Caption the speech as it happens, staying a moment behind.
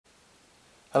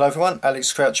Hello everyone,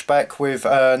 Alex Crouch back with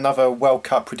another World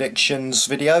Cup predictions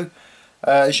video.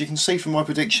 As you can see from my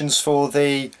predictions for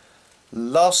the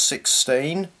last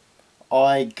 16,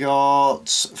 I got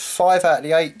 5 out of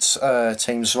the 8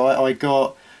 teams right. I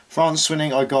got France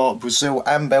winning, I got Brazil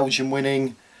and Belgium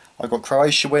winning, I got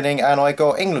Croatia winning, and I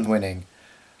got England winning.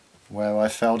 Where I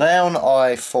fell down,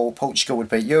 I thought Portugal would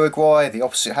beat Uruguay. The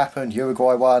opposite happened.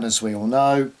 Uruguay won, as we all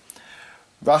know.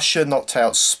 Russia knocked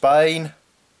out Spain.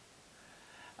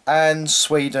 And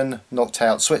Sweden knocked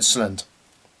out Switzerland.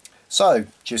 So,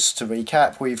 just to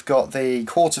recap, we've got the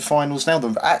quarterfinals now,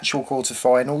 the actual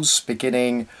quarterfinals,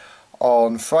 beginning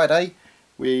on Friday.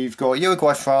 We've got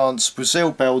Uruguay, France,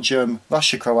 Brazil, Belgium,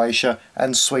 Russia, Croatia,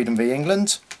 and Sweden v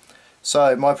England.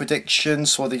 So, my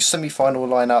predictions for the semi-final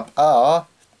lineup are...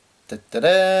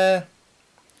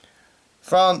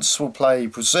 France will play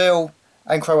Brazil,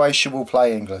 and Croatia will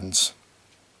play England.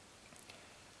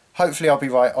 Hopefully I'll be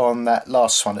right on that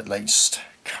last one at least.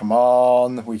 Come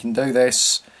on, we can do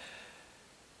this.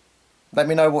 Let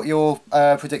me know what your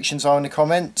predictions are in the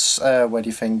comments. Where do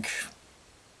you think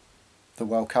the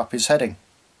World Cup is heading?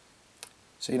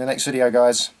 See you in the next video,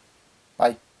 guys.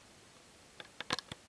 Bye.